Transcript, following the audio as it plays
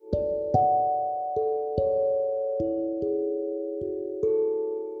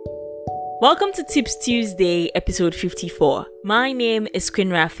Welcome to Tips Tuesday, episode 54. My name is Queen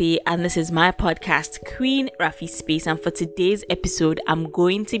Rafi and this is my podcast, Queen Rafi Space. And for today's episode, I'm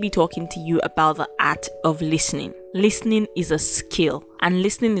going to be talking to you about the art of listening. Listening is a skill, and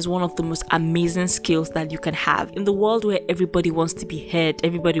listening is one of the most amazing skills that you can have. In the world where everybody wants to be heard,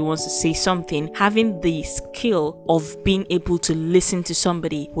 everybody wants to say something, having the skill of being able to listen to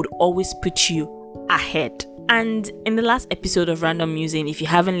somebody would always put you ahead. And in the last episode of Random Musing, if you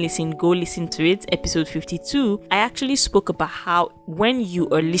haven't listened, go listen to it, episode 52, I actually spoke about how when you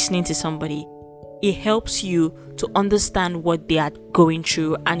are listening to somebody, it helps you to understand what they are going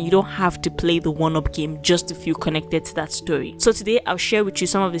through and you don't have to play the one-up game just to feel connected to that story. So today I'll share with you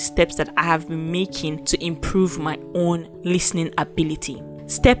some of the steps that I have been making to improve my own listening ability.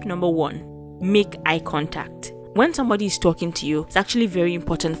 Step number 1, make eye contact. When somebody is talking to you, it's actually very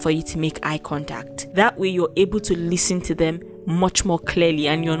important for you to make eye contact. That way you're able to listen to them much more clearly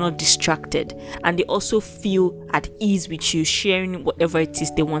and you're not distracted. And they also feel at ease with you sharing whatever it is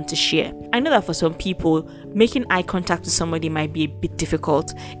they want to share. I know that for some people, making eye contact with somebody might be a bit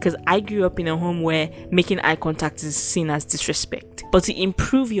difficult because I grew up in a home where making eye contact is seen as disrespect. But to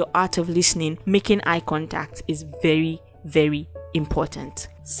improve your art of listening, making eye contact is very, very important.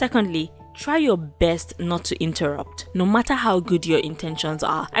 Secondly, try your best not to interrupt, no matter how good your intentions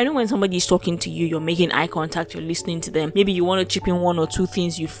are. I know when somebody is talking to you, you're making eye contact, you're listening to them. Maybe you want to chip in one or two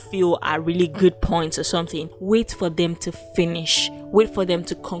things you feel are really good points or something. Wait for them to finish. Wait for them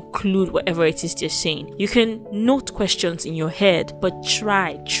to conclude whatever it is they're saying. You can note questions in your head, but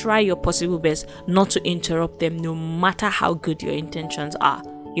try your possible best not to interrupt them, no matter how good your intentions are.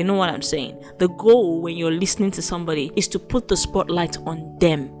 You know what I'm saying? The goal when you're listening to somebody is to put the spotlight on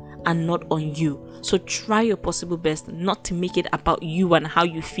them and not on you. So try your possible best not to make it about you and how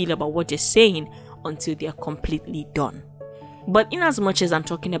you feel about what you're saying until they're completely done. But in as much as I'm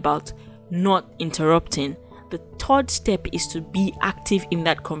talking about not interrupting, the third step is to be active in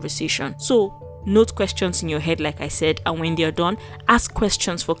that conversation. So note questions in your head, like I said, and when they're done, ask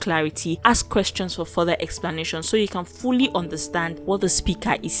questions for clarity, ask questions for further explanation so you can fully understand what the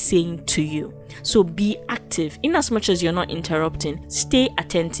speaker is saying to you. So be active. In as much as you're not interrupting, stay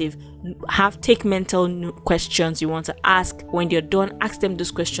attentive. Take mental questions you want to ask. When you're done, ask them those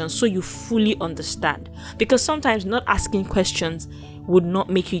questions so you fully understand. Because sometimes not asking questions would not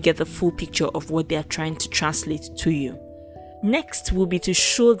make you get the full picture of what they're trying to translate to you. Next will be to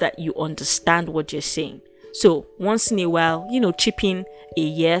show that you understand what you're saying. So once in a while, chip in a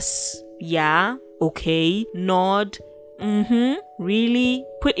yes, yeah, okay, nod, really.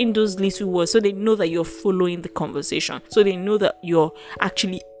 Put in those little words so they know that you're following the conversation. So they know that you're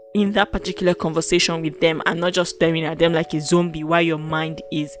actually in that particular conversation with them and not just staring at them like a zombie while your mind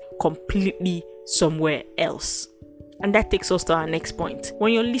is completely somewhere else. And that takes us to our next point.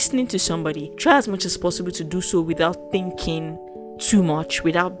 When you're listening to somebody, try as much as possible to do so without thinking too much,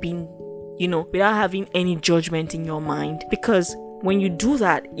 without being, without having any judgment in your mind. Because when you do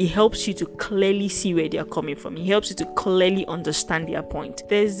that, it helps you to clearly see where they're coming from. It helps you to clearly understand their point.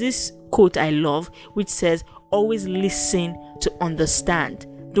 There's this quote I love, which says, always listen to understand.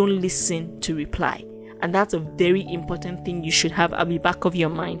 Don't listen to reply. And that's a very important thing you should have at the back of your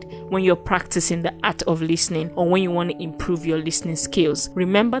mind when you're practicing the art of listening or when you want to improve your listening skills.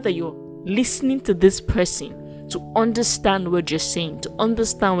 Remember that you're listening to this person to understand what you're saying, to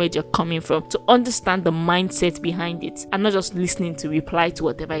understand where you're coming from, to understand the mindset behind it, and not just listening to reply to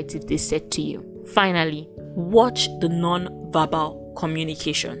whatever it is they said to you. Finally, watch the non-verbal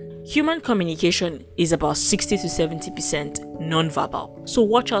communication. Human communication is about 60 to 70% non-verbal. So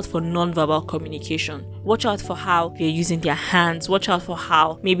watch out for non-verbal communication. Watch out for how they're using their hands. Watch out for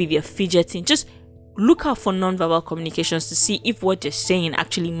how maybe they're fidgeting. Just look out for non-verbal communications to see if what they're saying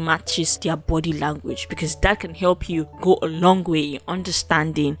actually matches their body language, because that can help you go a long way in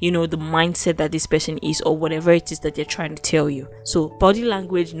understanding, the mindset that this person is or whatever it is that they're trying to tell you. So body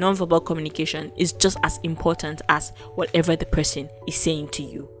language, non-verbal communication is just as important as whatever the person is saying to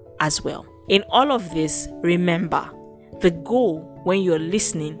you as well. In all of this, remember, the goal when you're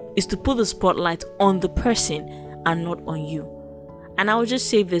listening is to put the spotlight on the person and not on you. And I will just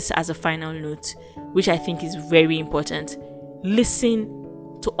say this as a final note, which I think is very important. Listen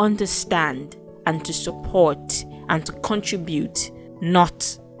to understand and to support and to contribute,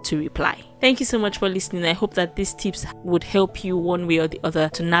 not to reply. Thank you so much for listening. I hope that these tips would help you one way or the other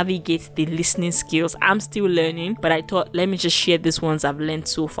to navigate the listening skills. I'm still learning, but I thought let me just share these ones I've learned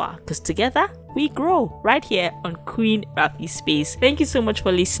so far, because together we grow right here on Queen Rafi Space. Thank you so much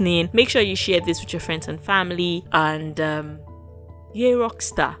for listening. Make sure you share this with your friends and family, and you're a rock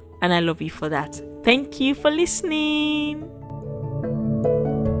star and I love you for that. Thank you for listening.